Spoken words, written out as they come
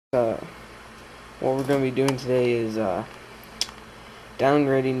Uh, what we're going to be doing today is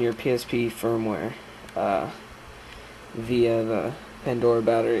downgrading your PSP firmware via the Pandora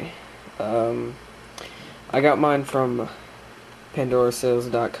battery. I got mine from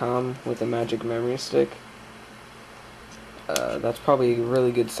pandorasales.com with a magic memory stick. That's probably a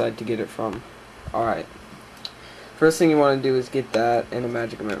really good site to get it from. Alright, first thing you want to do is get that and a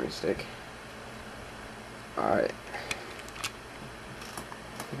magic memory stick. Alright,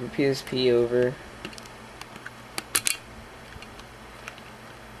 your PSP over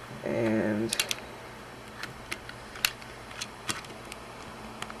and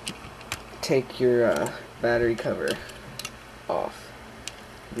take your battery cover off.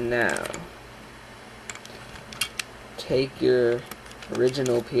 Now take your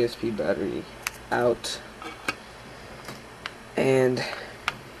original PSP battery out and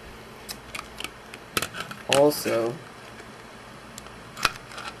also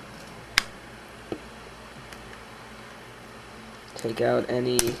take out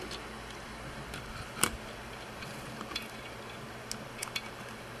any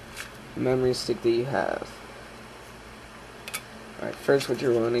memory stick that you have. Alright, first what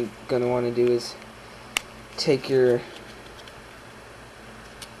you're going to want to do is take your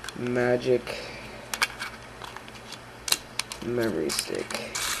magic memory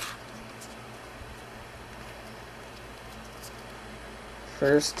stick.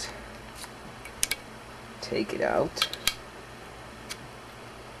 First, take it out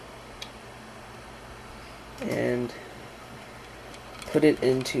and put it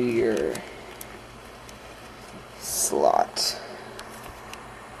into your slot.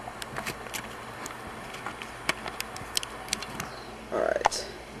 Alright.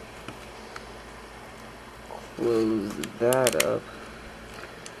 Close that up.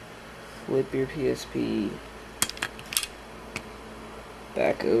 Flip your PSP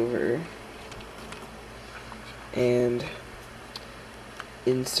back over and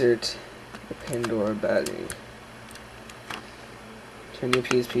insert the Pandora battery. Turn your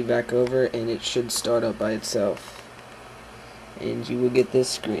PSP back over and it should start up by itself. And you will get this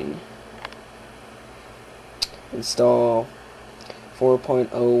screen. Install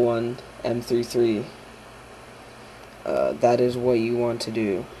 4.01 M33. That is what you want to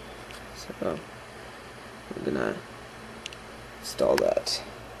do. So I'm gonna install that.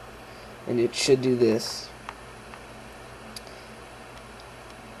 And it should do this.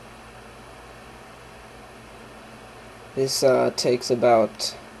 This takes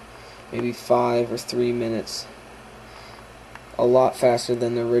about maybe 5 or 3 minutes. A lot faster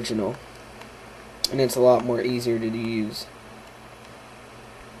than the original. And it's a lot more easier to use.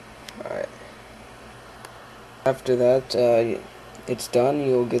 Alright. After that, it's done.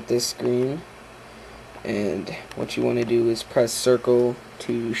 You'll get this screen. And what you want to do is press circle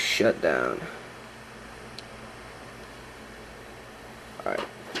to shut down. Alright.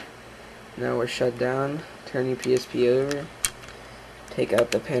 Now we're shut down. Turn your PSP over. Take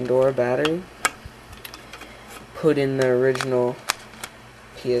out the Pandora battery. Put in the original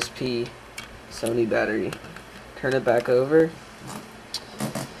PSP Sony battery. Turn it back over.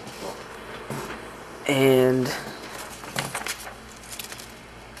 And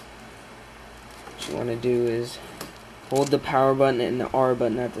what you want to do is hold the power button and the R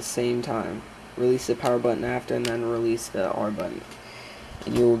button at the same time. Release the power button after and then release the R button.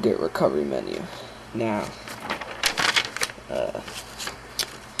 And you will get recovery menu. Now,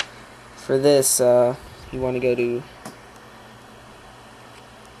 for this, you want to go to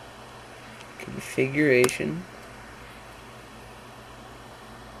configuration,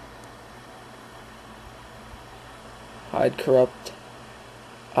 hide corrupt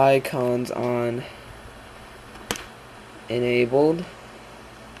icons on, enabled,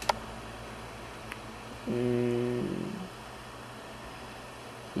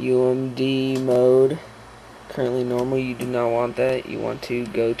 UMD mode, currently normal. You do not want that. You want to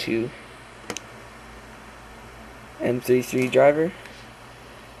go to M33 driver,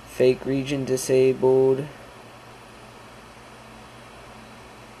 fake region disabled,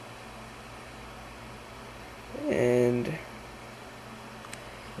 and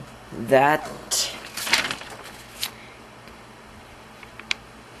that.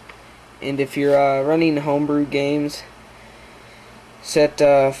 And if you're running homebrew games, set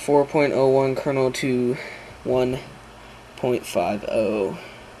 4.01 kernel to 1.50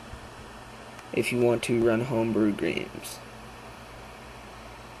 if you want to run homebrew games.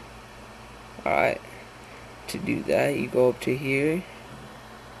 Alright, to do that you go up to here,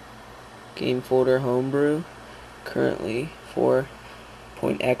 game folder homebrew, currently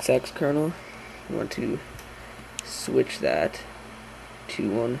 4.xx kernel. You want to switch that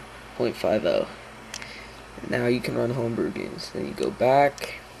to 1.50. Now you can run homebrew games. Then you go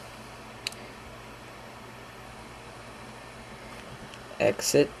back,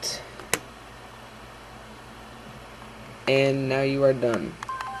 exit, and now you are done.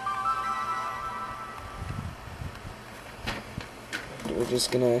 We're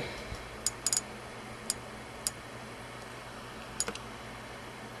just gonna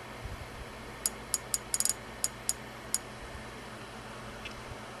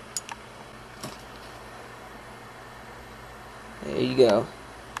there you go.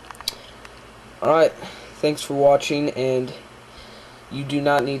 Alright, thanks for watching, and you do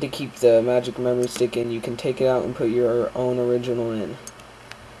not need to keep the magic memory stick in. You can take it out and put your own original in.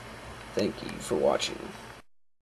 Thank you for watching.